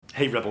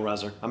Hey Rebel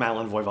Rouser, I'm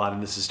Alan Voivod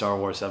and this is Star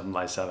Wars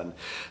 7x7.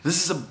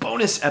 This is a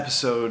bonus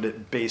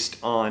episode based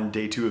on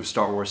day 2 of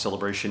Star Wars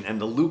Celebration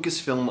and the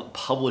Lucasfilm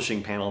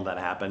publishing panel that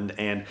happened,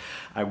 and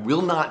I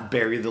will not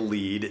bury the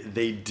lead.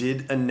 They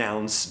did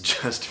announce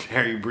just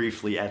very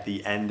briefly at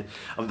the end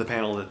of the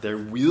panel that there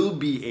will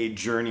be a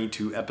Journey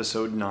to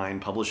Episode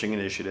 9 publishing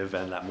initiative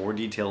and that more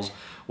details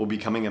will be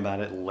coming about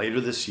it later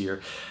this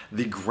year.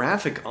 The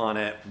graphic on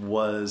it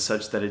was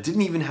such that it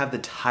didn't even have the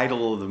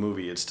title of the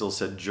movie. It still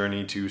said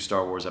Journey to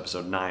Star Wars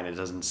Episode 9. It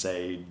doesn't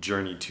say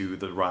Journey to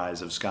the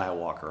Rise of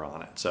Skywalker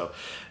on it. So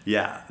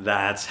yeah,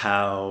 that's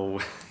how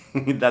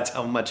that's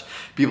how much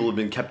people have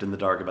been kept in the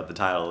dark about the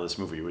title of this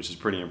movie, which is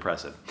pretty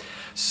impressive.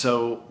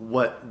 So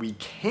what we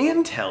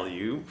can tell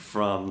you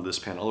from this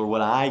panel, or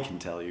what I can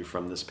tell you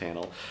from this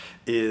panel,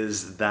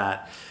 is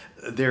that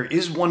there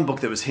is one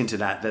book that was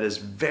hinted at that is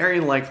very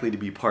likely to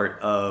be part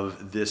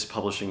of this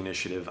publishing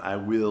initiative. I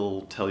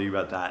will tell you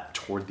about that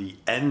toward the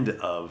end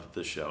of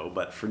the show.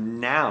 But for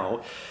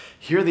now,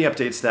 here are the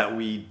updates that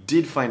we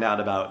did find out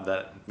about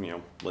that,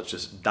 let's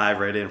just dive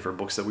right in for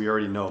books that we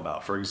already know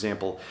about. For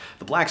example,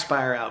 the Black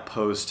Spire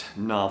Outpost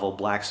novel,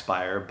 Black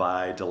Spire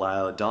by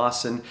Delilah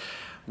Dawson.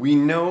 We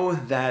know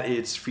that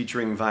it's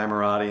featuring Vi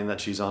Moradi and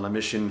that she's on a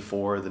mission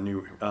for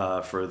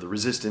the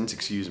Resistance,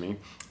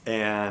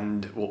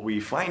 And what we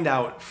find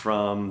out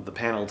from the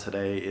panel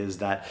today is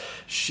that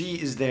she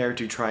is there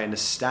to try and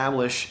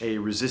establish a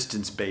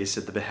resistance base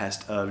at the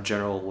behest of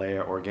General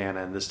Leia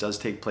Organa, and this does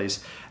take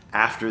place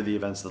after the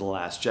events of The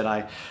Last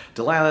Jedi.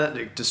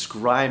 Delilah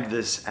described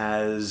this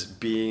as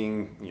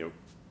being,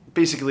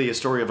 basically a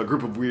story of a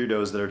group of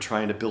weirdos that are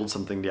trying to build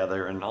something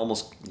together, and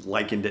almost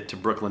likened it to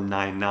Brooklyn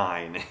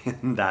Nine-Nine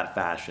in that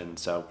fashion.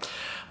 So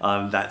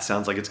that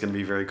sounds like it's going to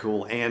be very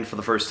cool. And for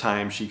the first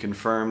time, she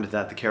confirmed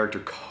that the character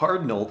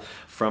Cardinal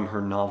from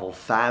her novel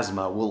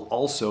Phasma will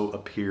also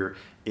appear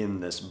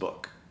in this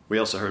book. We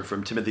also heard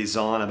from Timothy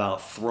Zahn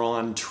about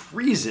Thrawn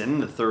Treason,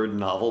 the third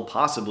novel,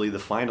 possibly the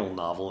final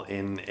novel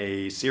in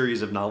a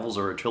series of novels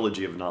or a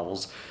trilogy of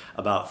novels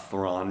about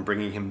Thrawn,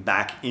 bringing him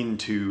back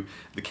into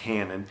the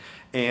canon.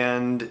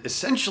 And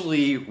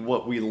essentially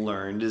what we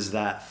learned is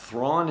that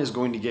Thrawn is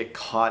going to get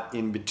caught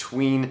in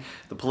between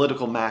the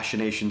political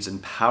machinations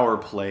and power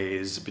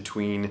plays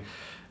between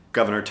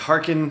Governor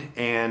Tarkin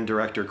and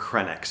Director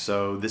Krennic.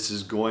 So this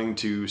is going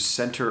to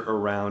center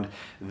around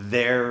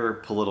their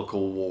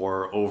political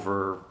war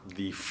over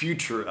the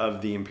future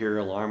of the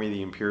Imperial Army,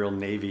 the Imperial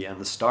Navy,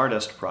 and the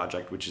Stardust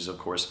Project, which is, of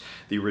course,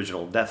 the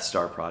original Death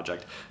Star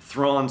project.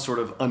 Thrawn sort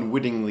of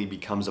unwittingly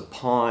becomes a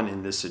pawn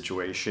in this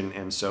situation,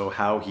 and so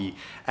how he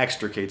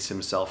extricates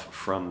himself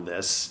from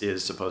this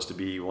is supposed to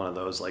be one of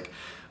those, like,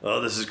 oh,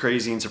 this is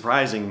crazy and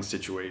surprising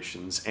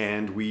situations.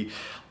 And we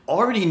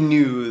already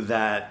knew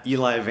that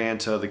Eli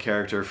Vanto, the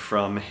character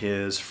from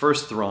his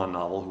first Thrawn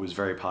novel, who was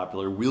very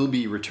popular, will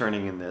be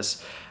returning in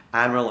this.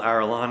 Admiral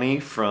Ar'alani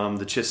from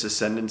the Chiss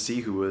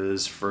Ascendancy, who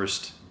was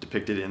first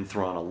depicted in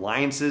Thrawn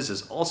Alliances,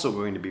 is also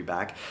going to be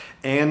back.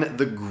 And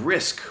the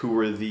Grisk, who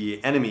were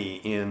the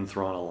enemy in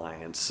Thrawn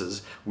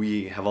Alliances,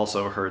 we have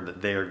also heard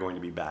that they are going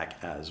to be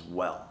back as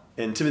well.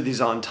 And Timothy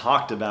Zahn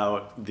talked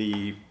about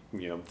the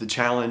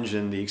challenge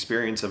and the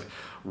experience of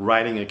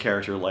writing a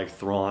character like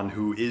Thrawn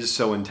who is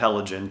so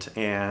intelligent,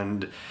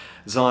 and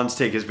Zahn's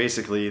take is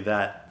basically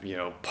that,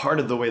 part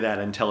of the way that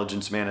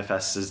intelligence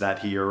manifests is that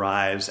he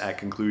arrives at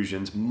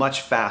conclusions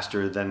much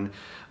faster than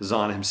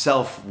Zahn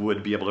himself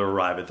would be able to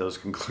arrive at those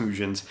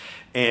conclusions.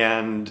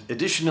 And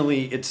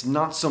additionally, it's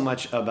not so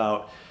much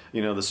about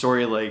the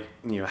story, like,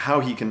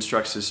 how he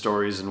constructs his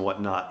stories and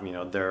whatnot,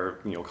 there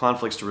are,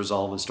 conflicts to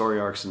resolve and story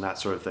arcs and that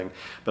sort of thing.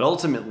 But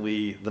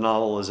ultimately, the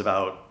novel is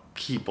about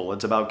people,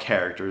 it's about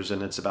characters,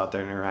 and it's about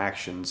their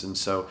interactions. And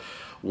so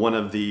one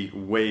of the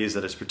ways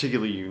that it's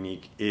particularly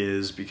unique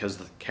is because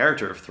the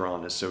character of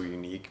Thrawn is so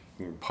unique.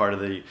 Part of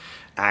the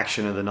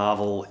action of the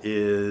novel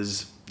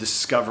is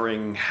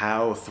discovering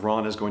how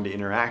Thrawn is going to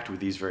interact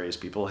with these various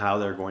people, how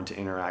they're going to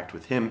interact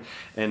with him,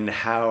 and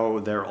how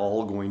they're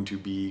all going to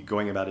be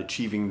going about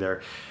achieving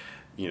their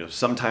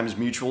sometimes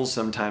mutual,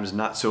 sometimes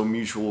not so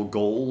mutual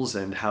goals,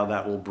 and how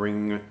that will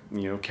bring,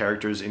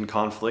 characters in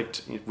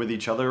conflict with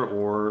each other,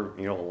 or,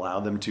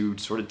 allow them to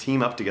sort of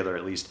team up together,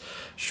 at least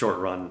short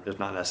run, if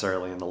not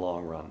necessarily in the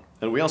long run.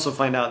 And we also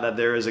find out that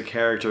there is a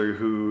character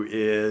who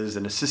is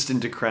an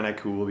assistant to Krennic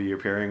who will be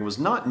appearing, was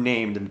not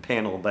named in the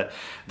panel, but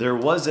there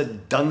was a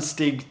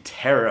Dunstig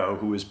Tarot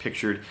who was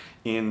pictured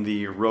in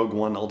the Rogue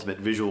One Ultimate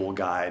Visual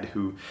Guide,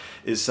 who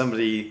is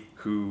somebody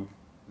who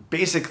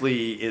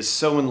basically is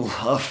so in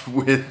love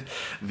with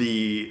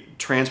the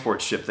transport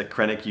ship that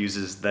Krennic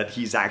uses that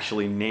he's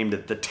actually named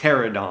it the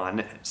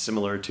Pterodon,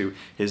 similar to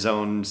his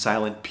own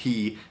Silent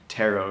P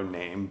tarot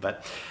name.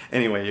 But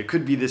anyway, it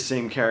could be the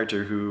same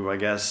character who, I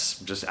guess,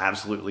 just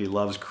absolutely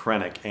loves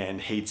Krennic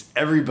and hates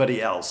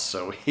everybody else.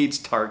 So hates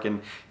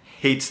Tarkin,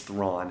 hates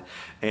Thrawn,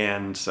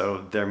 and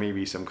so there may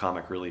be some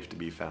comic relief to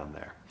be found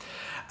there.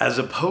 as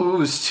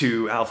opposed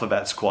to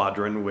Alphabet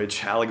Squadron,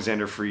 which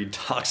Alexander Freed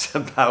talks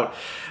about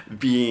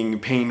being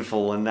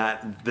painful, and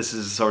that this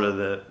is sort of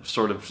the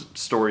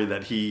story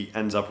that he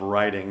ends up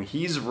writing.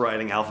 He's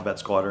writing Alphabet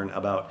Squadron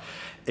about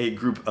a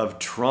group of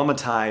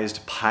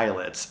traumatized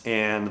pilots,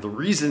 and the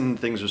reason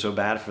things are so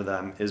bad for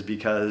them is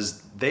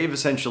because they've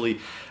essentially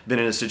been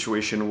in a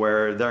situation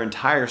where their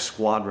entire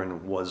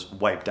squadron was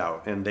wiped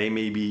out, and they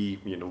may be,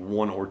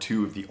 one or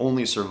two of the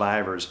only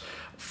survivors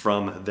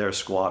from their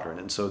squadron.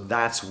 And so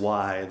that's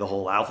why the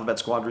whole Alphabet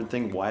Squadron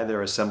thing, why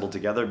they're assembled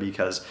together,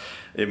 because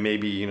it may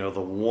be,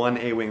 the one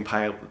A-wing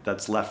pilot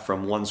that's left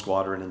from one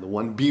squadron and the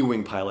one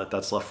B-wing pilot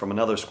that's left from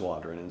another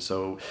squadron. And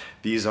so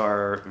these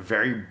are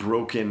very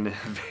broken,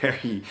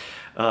 very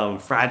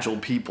fragile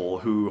people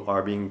who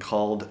are being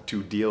called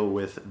to deal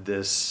with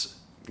this,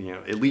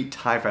 elite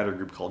TIE fighter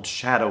group called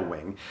Shadow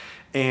Wing.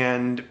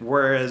 And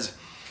whereas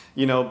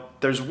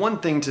there's one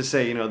thing to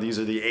say, these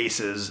are the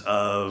aces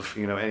of,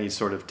 any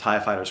sort of TIE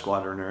fighter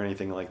squadron or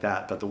anything like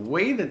that. But the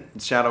way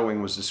that Shadow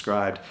Wing was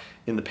described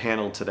in the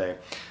panel today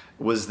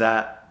was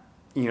that,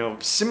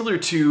 similar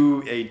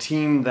to a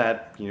team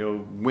that,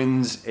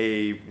 wins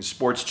a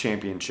sports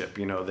championship,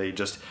 they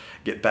just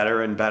get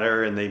better and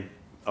better, and they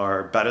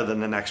are better than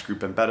the next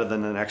group and better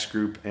than the next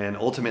group, and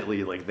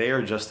ultimately they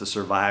are just the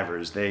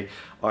survivors. They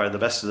are the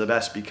best of the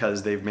best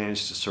because they've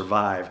managed to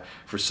survive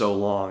for so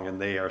long, and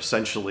they are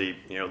essentially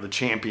the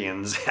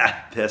champions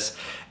at this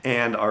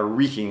and are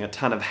wreaking a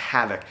ton of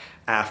havoc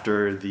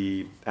after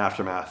the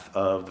aftermath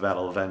of the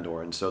Battle of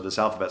Endor. And so this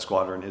Alphabet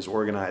Squadron is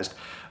organized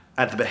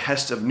at the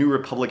behest of New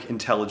Republic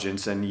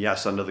intelligence, and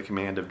yes, under the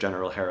command of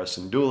General Hera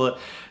Syndulla,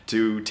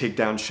 to take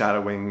down Shadow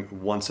Wing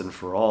once and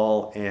for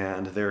all.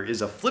 And there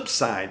is a flip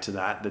side to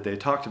that they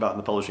talked about in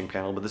the publishing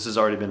panel, but this has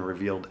already been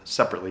revealed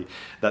separately,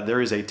 that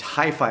there is a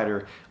TIE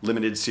Fighter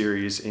limited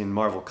series in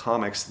Marvel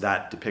Comics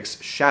that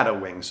depicts Shadow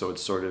Wing, so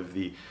it's sort of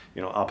the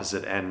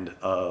opposite end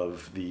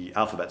of the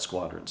Alphabet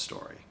Squadron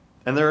story.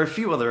 And there are a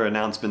few other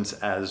announcements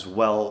as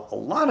well. A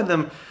lot of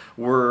them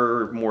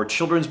were more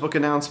children's book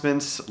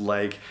announcements,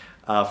 like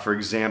for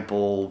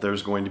example,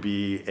 there's going to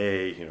be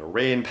a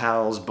Ray and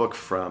Pals book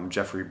from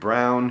Jeffrey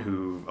Brown,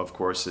 who of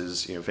course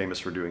is famous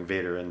for doing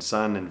Vader and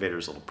Son and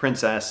Vader's Little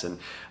Princess and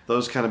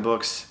those kind of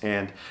books.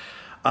 And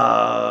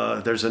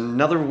there's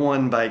another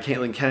one by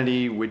Caitlin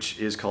Kennedy, which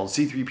is called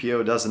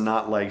C-3PO Does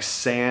Not Like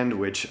Sand,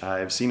 which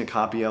I've seen a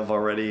copy of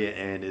already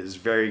and is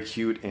very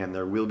cute, and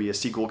there will be a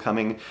sequel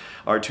coming,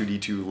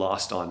 R2-D2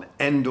 Lost on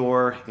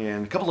Endor,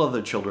 and a couple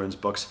other children's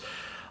books.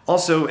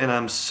 Also, and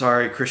I'm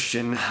sorry,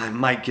 Christian, I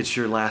might get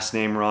your last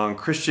name wrong,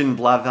 Christian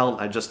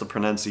Blauvelt, just the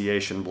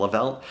pronunciation,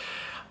 Blauvelt.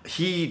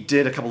 He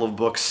did a couple of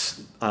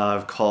books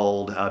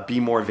called Be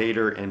More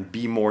Vader and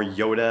Be More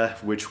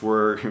Yoda, which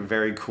were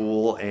very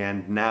cool,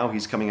 and now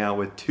he's coming out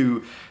with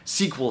two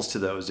sequels to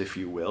those, if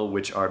you will,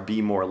 which are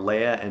Be More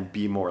Leia and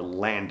Be More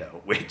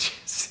Lando, which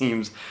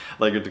seems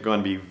like they're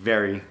going to be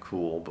very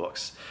cool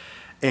books.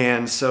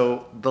 And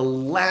so the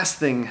last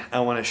thing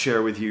I want to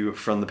share with you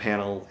from the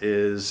panel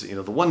is,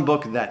 the one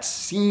book that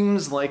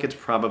seems like it's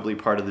probably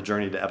part of the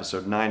Journey to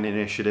Episode 9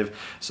 initiative.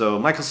 So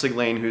Michael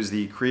Siglane, who's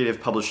the creative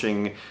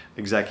publishing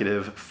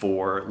executive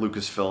for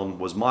Lucasfilm,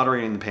 was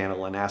moderating the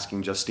panel and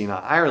asking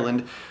Justina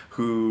Ireland,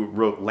 who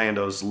wrote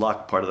Lando's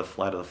Luck, part of the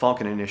Flight of the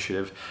Falcon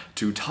initiative,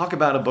 to talk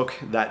about a book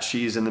that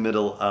she's in the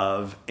middle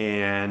of.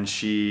 And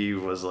she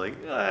was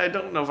like, I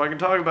don't know if I can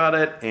talk about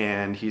it.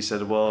 And he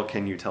said, well,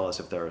 can you tell us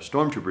if there are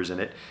stormtroopers in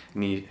it?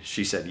 And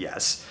she said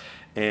yes.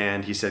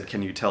 And he said,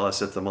 can you tell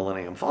us if the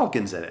Millennium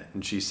Falcon's in it?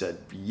 And she said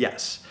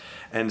yes.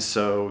 And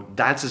so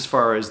that's as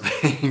far as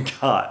they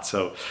got.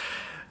 So,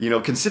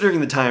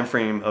 considering the time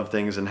frame of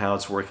things and how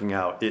it's working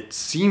out, it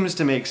seems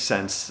to make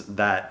sense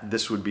that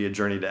this would be a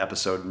Journey to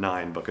Episode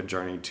 9 book, a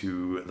journey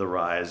to the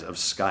rise of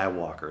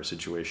Skywalker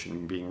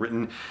situation, being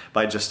written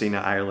by Justina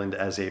Ireland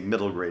as a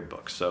middle grade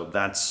book. So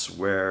that's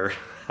where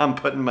I'm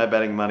putting my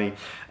betting money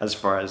as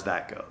far as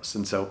that goes.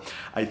 And so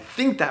I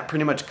think that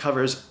pretty much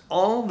covers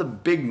all the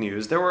big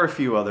news. There were a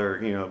few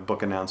other,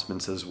 book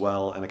announcements as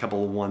well, and a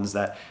couple of ones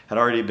that had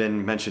already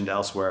been mentioned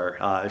elsewhere.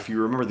 If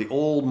you remember the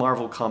old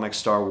Marvel Comics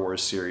Star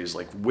Wars series,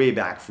 like way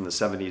back from the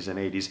 70s and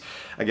 80s,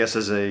 I guess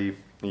as a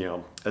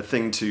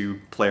thing to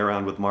play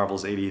around with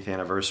Marvel's 80th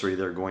anniversary,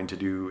 they're going to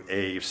do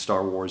a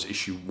Star Wars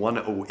issue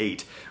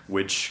 108,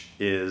 which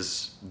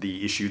is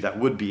the issue that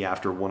would be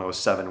after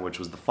 107, which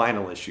was the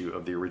final issue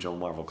of the original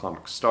Marvel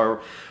Comics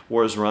Star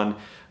Wars run.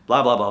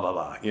 Blah, blah, blah,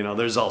 blah, blah.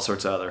 There's all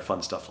sorts of other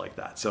fun stuff like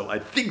that. So I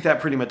think that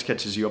pretty much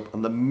catches you up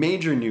on the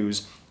major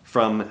news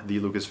from the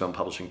Lucasfilm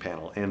Publishing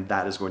panel, and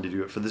that is going to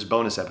do it for this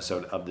bonus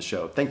episode of the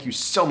show. Thank you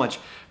so much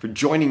for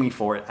joining me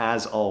for it,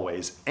 as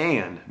always,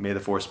 and may the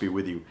Force be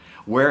with you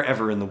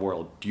wherever in the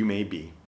world you may be.